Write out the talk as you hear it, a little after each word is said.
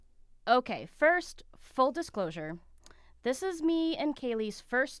Okay, first, full disclosure. This is me and Kaylee's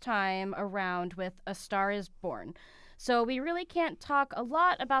first time around with A Star is Born. So we really can't talk a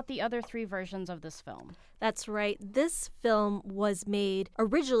lot about the other 3 versions of this film. That's right. This film was made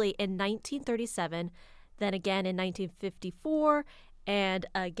originally in 1937, then again in 1954, and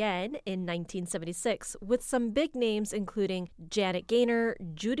again in 1976, with some big names including Janet Gaynor,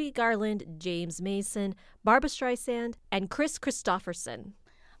 Judy Garland, James Mason, Barbra Streisand, and Kris Kristofferson.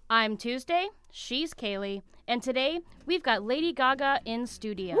 I'm Tuesday, she's Kaylee, and today we've got Lady Gaga in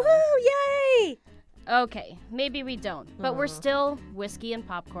studio. Woohoo! Yay! Okay, maybe we don't, but we're still whiskey and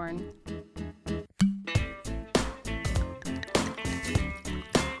popcorn.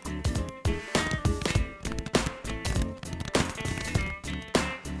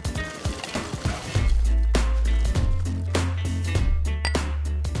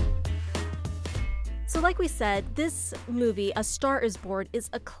 So like we said, this movie, A Star is Born, is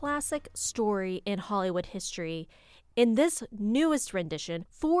a classic story in Hollywood history. In this newest rendition,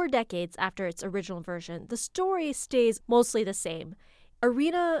 4 decades after its original version, the story stays mostly the same.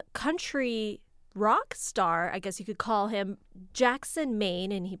 Arena country rock star, I guess you could call him, Jackson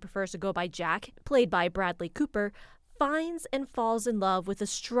Maine, and he prefers to go by Jack, played by Bradley Cooper, finds and falls in love with a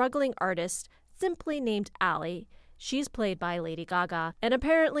struggling artist simply named Allie. She's played by Lady Gaga, and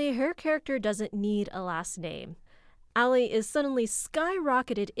apparently her character doesn't need a last name. Allie is suddenly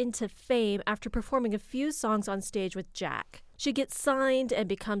skyrocketed into fame after performing a few songs on stage with Jack. She gets signed and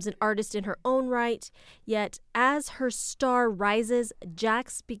becomes an artist in her own right, yet as her star rises,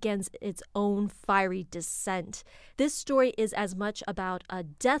 Jack's begins its own fiery descent. This story is as much about a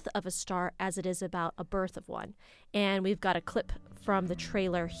death of a star as it is about a birth of one. And we've got a clip from the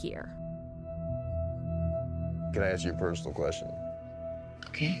trailer here. Can I ask you a personal question?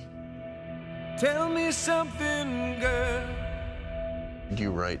 Okay. Tell me something, girl. Do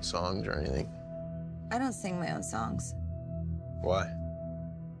you write songs or anything? I don't sing my own songs. Why?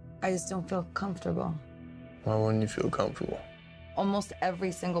 I just don't feel comfortable. Why wouldn't you feel comfortable? Almost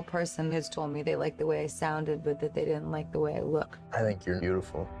every single person has told me they liked the way I sounded, but that they didn't like the way I look. I think you're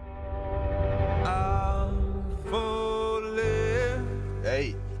beautiful. I'm falling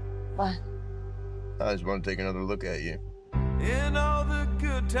Hey, What? I just want to take another look at you. in all the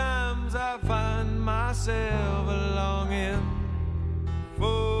good times. I find myself longing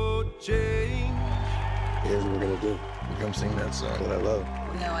for change. Here's what we're gonna do. You come sing that song that I love.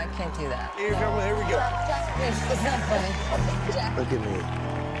 No, I can't do that. Here we go. It's not funny. Jack. Look at me.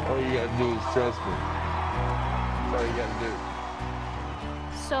 All you gotta do is trust me. That's all you gotta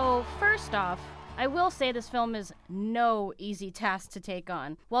do. So, first off, I will say this film is no easy task to take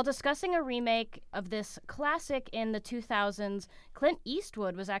on. While discussing a remake of this classic in the 2000s, Clint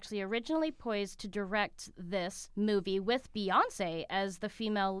Eastwood was actually originally poised to direct this movie with Beyoncé as the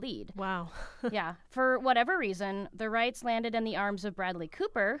female lead. Wow. Yeah, for whatever reason, the rights landed in the arms of Bradley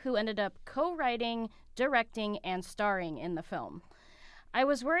Cooper, who ended up co-writing, directing, and starring in the film. I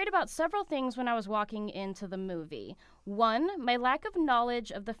was worried about several things when I was walking into the movie. 1, my lack of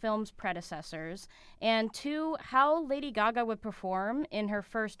knowledge of the film's predecessors, and 2, how Lady Gaga would perform in her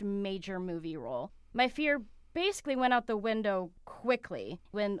first major movie role. My fear basically went out the window quickly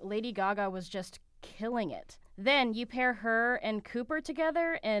when Lady Gaga was just killing it. Then you pair her and Cooper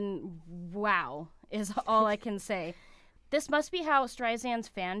together, and wow, is all I can say. This must be how Streisand's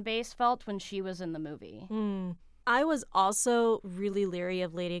fan base felt when she was in the movie. I was also really leery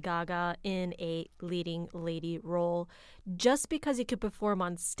of Lady Gaga in a leading lady role. Just because you could perform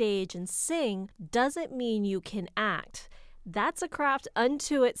on stage and sing doesn't mean you can act. That's a craft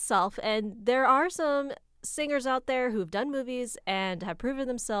unto itself, and there are some singers out there who've done movies and have proven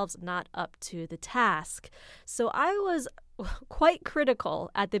themselves not up to the task. So I was quite critical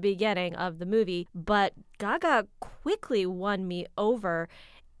at the beginning of the movie, but Gaga quickly won me over.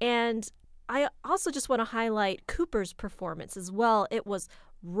 And I also just want to highlight Cooper's performance as well. It was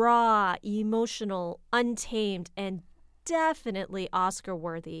raw, emotional, untamed, and definitely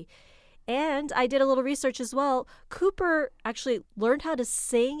Oscar-worthy. And I did a little research as well. Cooper actually learned how to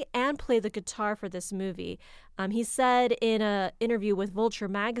sing and play the guitar for this movie. He said in an interview with Vulture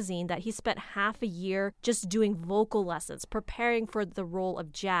magazine that he spent half a year just doing vocal lessons, preparing for the role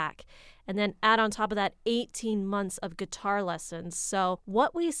of Jack. And then add on top of that 18 months of guitar lessons. So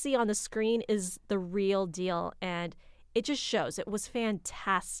what we see on the screen is the real deal, and it just shows. It was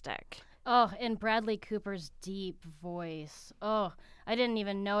fantastic. Oh, and Bradley Cooper's deep voice. Oh, I didn't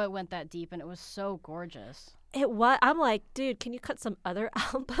even know it went that deep, and it was so gorgeous. I'm like, dude, can you cut some other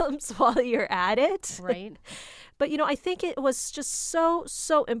albums while you're at it? Right. But, I think it was just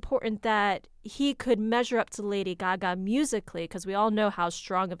so important that he could measure up to Lady Gaga musically, because we all know how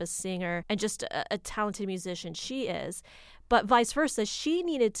strong of a singer and just a talented musician she is. But vice versa, she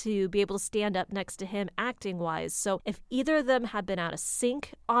needed to be able to stand up next to him acting-wise. So if either of them had been out of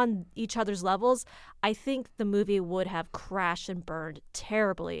sync on each other's levels, I think the movie would have crashed and burned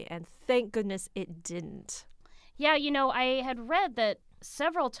terribly. And thank goodness it didn't. Yeah, I had read that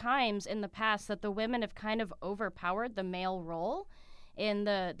several times in the past that the women have kind of overpowered the male role in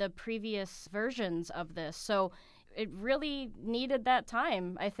the previous versions of this. So it really needed that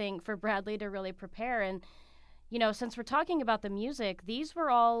time, I think, for Bradley to really prepare. And, since we're talking about the music, these were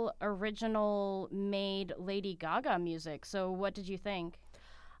all original made Lady Gaga music. So what did you think?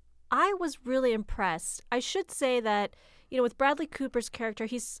 I was really impressed. I should say that, with Bradley Cooper's character,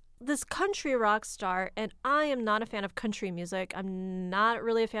 he's this country rock star, and I am not a fan of country music. I'm not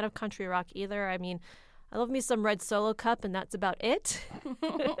really a fan of country rock either. I mean, I love me some Red Solo Cup, and that's about it.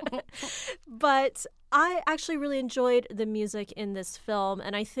 But I actually really enjoyed the music in this film,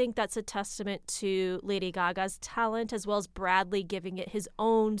 and I think that's a testament to Lady Gaga's talent, as well as Bradley giving it his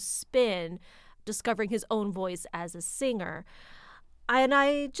own spin, discovering his own voice as a singer. And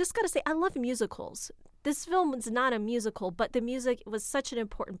I just got to say, I love musicals. This film was not a musical, but the music was such an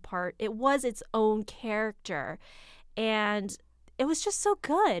important part. It was its own character, and it was just so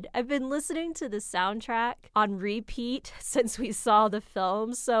good. I've been listening to the soundtrack on repeat since we saw the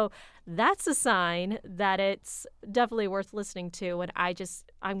film, so that's a sign that it's definitely worth listening to, and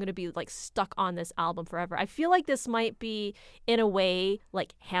I'm going to be like stuck on this album forever. I feel like this might be, in a way,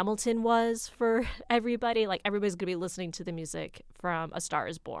 like Hamilton was for everybody. Like, everybody's going to be listening to the music from A Star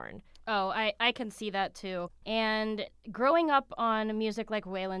is Born. Oh, I can see that too. And growing up on music like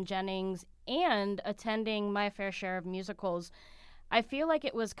Waylon Jennings and attending my fair share of musicals, I feel like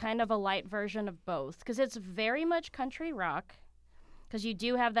it was kind of a light version of both, because it's very much country rock, because you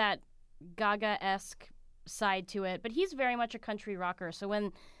do have that Gaga-esque side to it, but he's very much a country rocker. So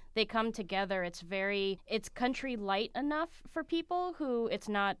when they come together, it's country light enough for people who it's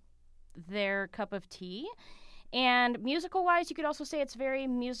not their cup of tea. And musical-wise, you could also say it's very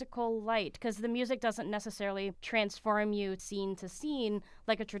musical light, because the music doesn't necessarily transform you scene to scene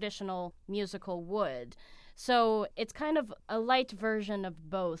like a traditional musical would. So it's kind of a light version of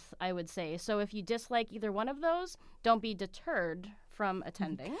both, I would say. So if you dislike either one of those, don't be deterred from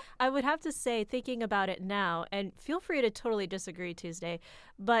attending. I would have to say, thinking about it now, and feel free to totally disagree, Tuesday,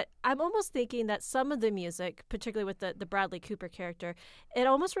 but I'm almost thinking that some of the music, particularly with the Bradley Cooper character, it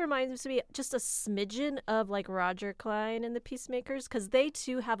almost reminds me just a smidgen of like Roger Clyne and the Peacemakers, because they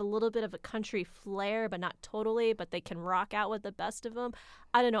too have a little bit of a country flair, but not totally, but they can rock out with the best of them.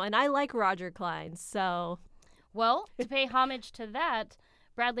 I don't know, and I like Roger Clyne, so... Well, to pay homage to that,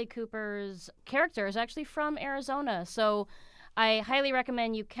 Bradley Cooper's character is actually from Arizona, so I highly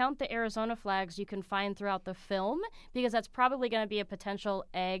recommend you count the Arizona flags you can find throughout the film, because that's probably going to be a potential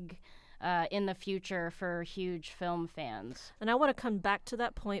egg in the future for huge film fans. And I want to come back to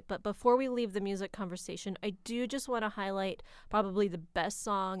that point, but before we leave the music conversation, I do just want to highlight probably the best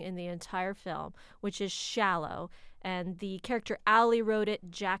song in the entire film, which is Shallow. And the character Allie wrote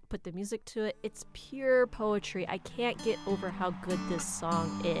it, Jack put the music to it. It's pure poetry. I can't get over how good this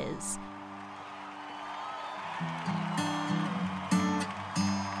song is.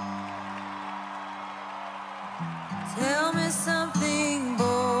 Tell me something,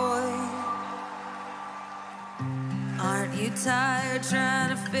 boy. Aren't you tired trying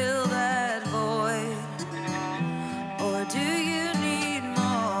to fill that void? Or do you need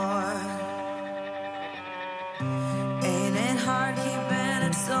more? Ain't it hard keeping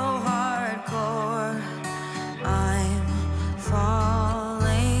it so hardcore? I'm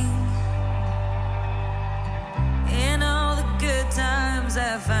falling. In all the good times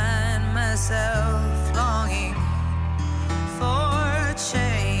I find myself longing for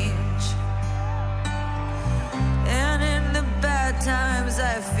change, and in the bad times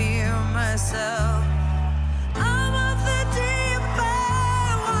I fear myself. I'm off the deep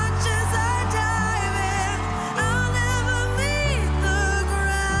end, watch as I dive in. I'll never meet the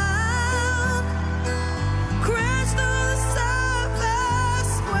ground. Crash through the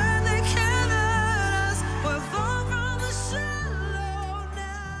surface where they can't hurt us. We're far from the shallow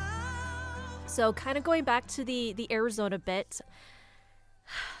now. So kind of going back to the Arizona bit,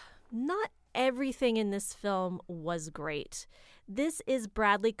 not everything in this film was great. This is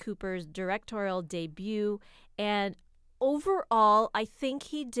Bradley Cooper's directorial debut, and overall, I think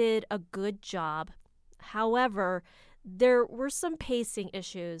he did a good job. However, there were some pacing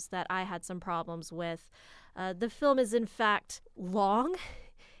issues that I had some problems with. The film is in fact long.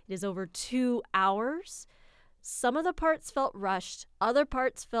 It is over 2 hours. Some of the parts felt rushed. Other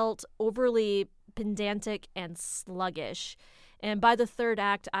parts felt overly pedantic and sluggish. And by the third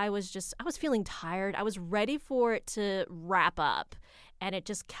act, I was feeling tired. I was ready for it to wrap up, and it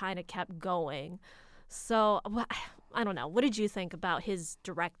just kind of kept going. So, I don't know. What did you think about his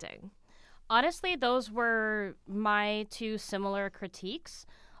directing? Honestly, those were my two similar critiques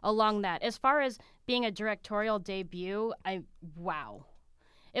along that. As far as being a directorial debut, wow.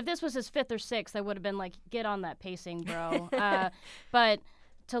 If this was his fifth or sixth, I would have been like, get on that pacing, bro. But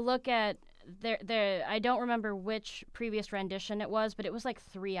to look at I don't remember which previous rendition it was, but it was like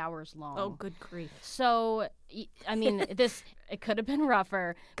 3 hours long. Oh, good grief. So, I mean, it could have been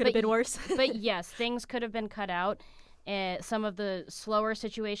rougher. Could have been worse. But yes, things could have been cut out. Some of the slower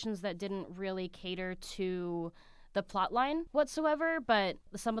situations that didn't really cater to the plot line whatsoever, but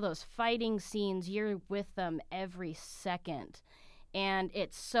some of those fighting scenes, you're with them every second. And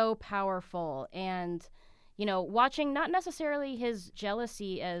it's so powerful. And watching not necessarily his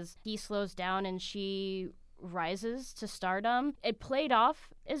jealousy as he slows down and she rises to stardom. It played off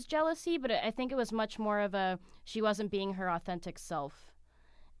as jealousy, but I think it was much more of she wasn't being her authentic self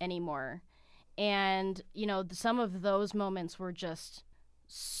anymore. And, some of those moments were just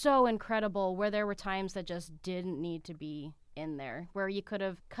so incredible, where there were times that just didn't need to be in there, where you could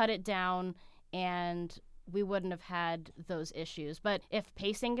have cut it down and we wouldn't have had those issues. But if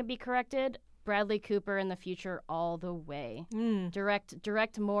pacing can be corrected, Bradley Cooper in the future all the way.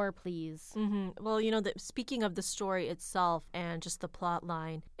 Direct more, please. Mm-hmm. Well, speaking of the story itself and just the plot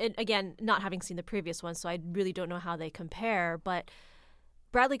line, and again, not having seen the previous one, so I really don't know how they compare, but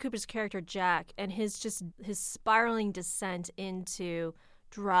Bradley Cooper's character Jack and his spiraling descent into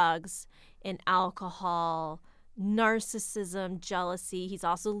drugs and alcohol, narcissism, jealousy. He's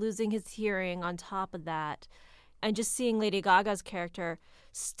also losing his hearing on top of that. And just seeing Lady Gaga's character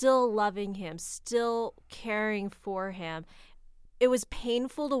still loving him, still caring for him. It was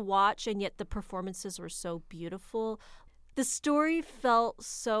painful to watch, and yet the performances were so beautiful. The story felt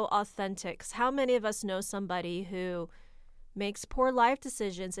so authentic. How many of us know somebody who makes poor life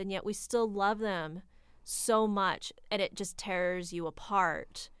decisions, and yet we still love them so much, and it just tears you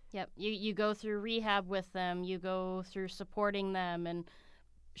apart? Yep. You go through rehab with them. You go through supporting them and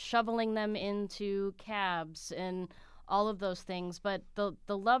shoveling them into cabs and all of those things, but the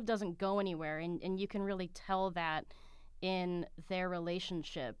love doesn't go anywhere, and you can really tell that in their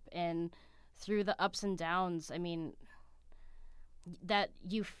relationship and through the ups and downs. I mean, that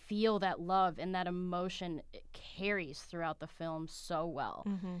you feel that love and that emotion, it carries throughout the film so well.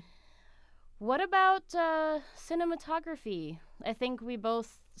 Mm-hmm. What about cinematography? I think we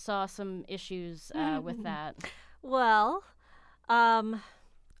both saw some issues with that. Well,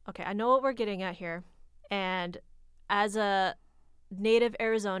 okay, I know what we're getting at here, and as a native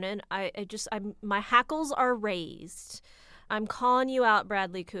Arizonan, my hackles are raised. I'm calling you out,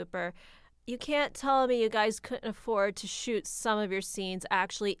 Bradley Cooper. You can't tell me you guys couldn't afford to shoot some of your scenes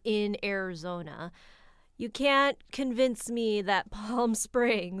actually in Arizona. You can't convince me that Palm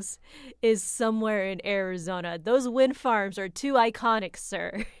Springs is somewhere in Arizona. Those wind farms are too iconic,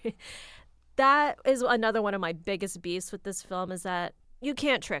 sir. That is another one of my biggest beefs with this film, is that you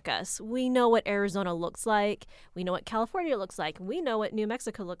can't trick us. We know what Arizona looks like. We know what California looks like. We know what New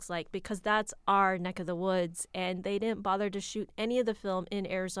Mexico looks like, because that's our neck of the woods. And they didn't bother to shoot any of the film in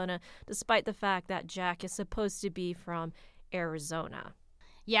Arizona, despite the fact that Jack is supposed to be from Arizona.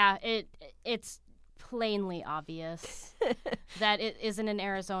 Yeah, it's plainly obvious that it isn't in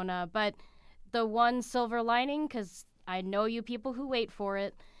Arizona. But the one silver lining, because I know you people who wait for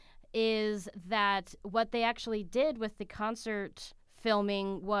it, is that what they actually did with the concert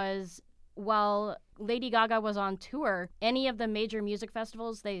filming was, while Lady Gaga was on tour, any of the major music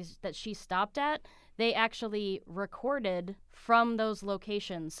festivals that she stopped at, they actually recorded from those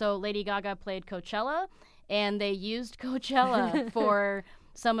locations. So Lady Gaga played Coachella, and they used Coachella for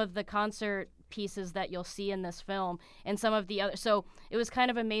some of the concert pieces that you'll see in this film, and some of the other. So it was kind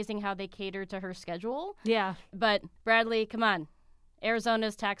of amazing how they catered to her schedule. Yeah. But Bradley, come on.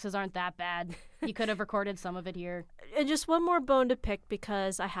 Arizona's taxes aren't that bad. You could have recorded some of it here. And just one more bone to pick,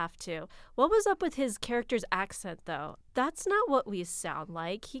 because I have to. What was up with his character's accent, though? That's not what we sound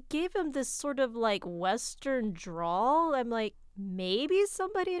like. He gave him this sort of like Western drawl. I'm like, maybe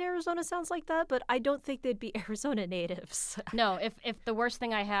somebody in Arizona sounds like that, but I don't think they'd be Arizona natives. No, if the worst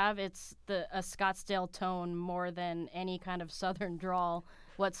thing I have, it's a Scottsdale tone more than any kind of Southern drawl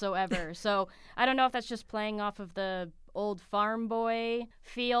whatsoever. So I don't know if that's just playing off of the old farm boy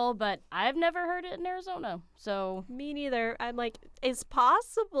feel, but I've never heard it in Arizona. So Me neither. I'm like, it's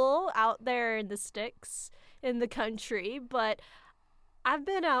possible out there in the sticks in the country, but I've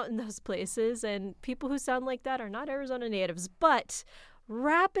been out in those places, and people who sound like that are not Arizona natives. But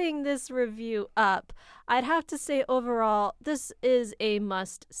wrapping this review up, I'd have to say overall, this is a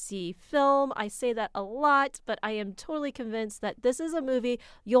must-see film. I say that a lot, but I am totally convinced that this is a movie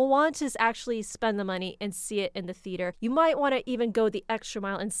you'll want to actually spend the money and see it in the theater. You might want to even go the extra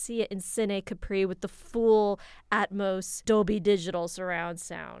mile and see it in Cine Capri with the full Atmos Dolby Digital surround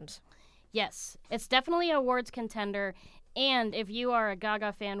sound. yes, it's definitely a awards contender. And if you are a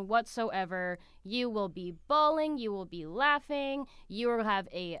Gaga fan whatsoever, you will be bawling, you will be laughing, you will have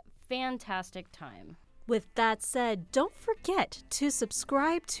a fantastic time. With that said, don't forget to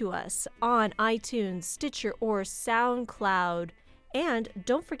subscribe to us on iTunes, Stitcher, or SoundCloud. And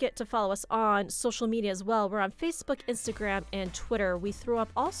don't forget to follow us on social media as well. We're on Facebook, Instagram, and Twitter. We throw up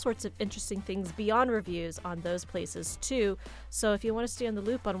all sorts of interesting things beyond reviews on those places too. So if you want to stay on the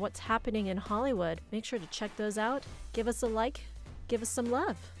loop on what's happening in Hollywood, make sure to check those out. Give us a like, give us some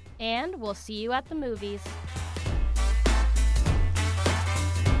love. And we'll see you at the movies.